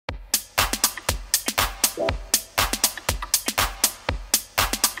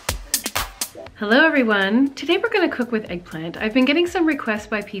Hello everyone! Today we're going to cook with eggplant. I've been getting some requests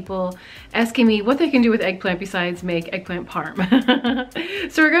by people asking me what they can do with eggplant besides make eggplant parm.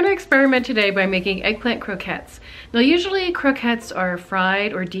 So we're going to experiment today by making eggplant croquettes. Now usually croquettes are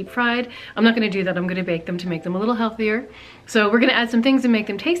fried or deep fried. I'm not going to do that. I'm going to bake them to make them a little healthier. So we're going to add some things and make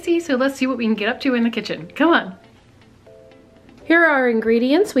them tasty, so let's see what we can get up to in the kitchen. Come on! Here are our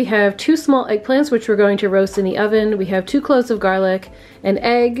ingredients. We have 2 small eggplants which we're going to roast in the oven. We have 2 cloves of garlic, an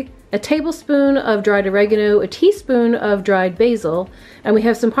egg, a tablespoon of dried oregano, a teaspoon of dried basil, and we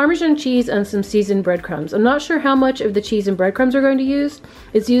have some Parmesan cheese and some seasoned breadcrumbs. I'm not sure how much of the cheese and breadcrumbs we're going to use.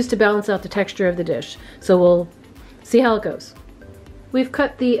 It's used to balance out the texture of the dish, so we'll see how it goes. We've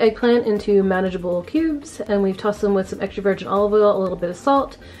cut the eggplant into manageable cubes and we've tossed them with some extra virgin olive oil, a little bit of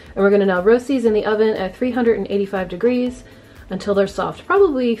salt, and we're going to now roast these in the oven at 385 degrees until they're soft,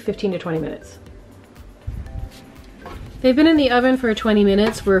 probably 15 to 20 minutes. They've been in the oven for 20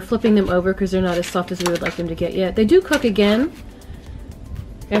 minutes. We're flipping them over because they're not as soft as we would like them to get yet. They do cook again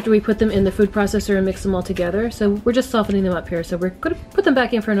after we put them in the food processor and mix them all together. So we're just softening them up here. So we're going to put them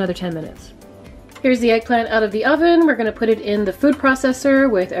back in for another 10 minutes. Here's the eggplant out of the oven. We're going to put it in the food processor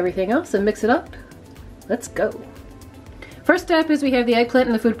with everything else and mix it up. Let's go. First step is we have the eggplant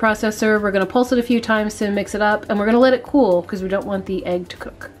in the food processor. We're going to pulse it a few times to mix it up, and we're going to let it cool because we don't want the egg to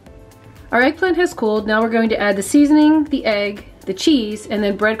cook. Our eggplant has cooled. Now we're going to add the seasoning, the egg, the cheese, and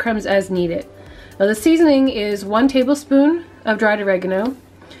then breadcrumbs as needed. Now the seasoning is 1 tablespoon of dried oregano,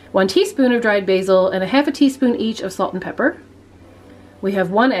 1 teaspoon of dried basil, and a half a teaspoon each of salt and pepper. We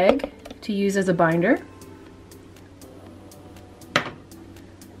have 1 egg to use as a binder.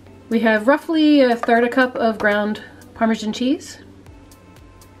 We have roughly 1/3 cup of ground Parmesan cheese.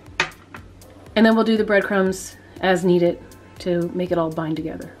 And then we'll do the breadcrumbs as needed to make it all bind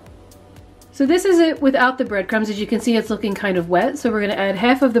together. So this is it without the breadcrumbs. As you can see, it's looking kind of wet. So we're going to add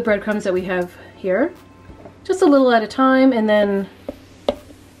half of the breadcrumbs that we have here. Just a little at a time, and then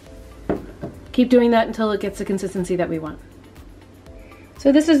keep doing that until it gets the consistency that we want.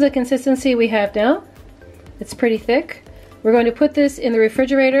 So this is the consistency we have now. It's pretty thick. We're going to put this in the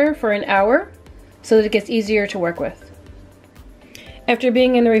refrigerator for an hour so that it gets easier to work with. After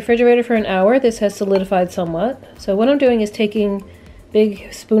being in the refrigerator for an hour, this has solidified somewhat. So what I'm doing is taking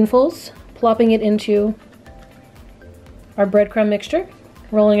big spoonfuls, plopping it into our breadcrumb mixture,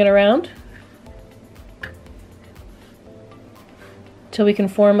 rolling it around till we can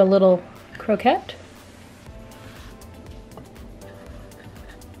form a little croquette.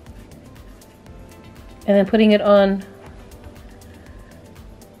 And then putting it on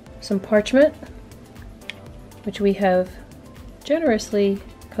some parchment, which we have generously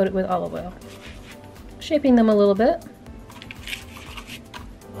coated with olive oil. Shaping them a little bit.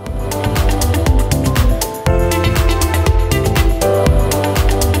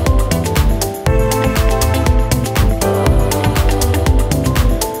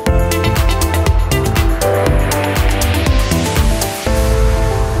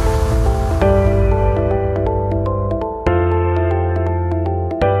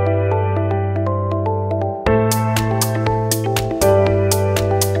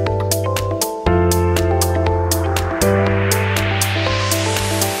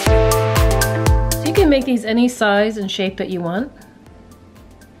 Make these any size and shape that you want.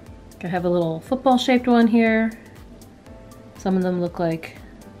 I have a little football shaped one here. Some of them look like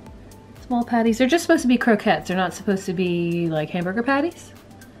small patties. They're just supposed to be croquettes. They're not supposed to be like hamburger patties.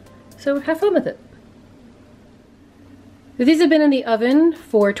 So have fun with it. So these have been in the oven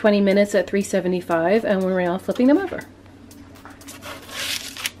for 20 minutes at 375, and we're now flipping them over.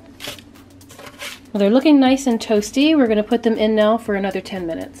 Well, they're looking nice and toasty. We're going to put them in now for another 10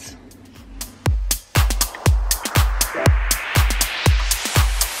 minutes.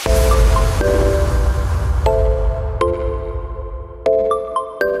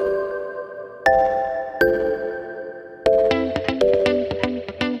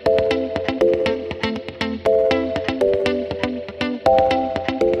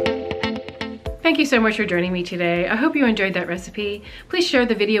 Thank you so much for joining me today. I hope you enjoyed that recipe. Please share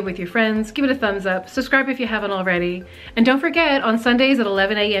the video with your friends, give it a thumbs up, subscribe if you haven't already, and don't forget, on Sundays at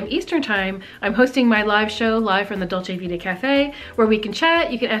 11 a.m. Eastern Time, I'm hosting my live show live from the Dolce Vita Cafe, where we can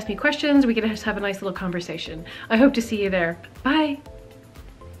chat, you can ask me questions, we can just have a nice little conversation. I hope to see you there. Bye!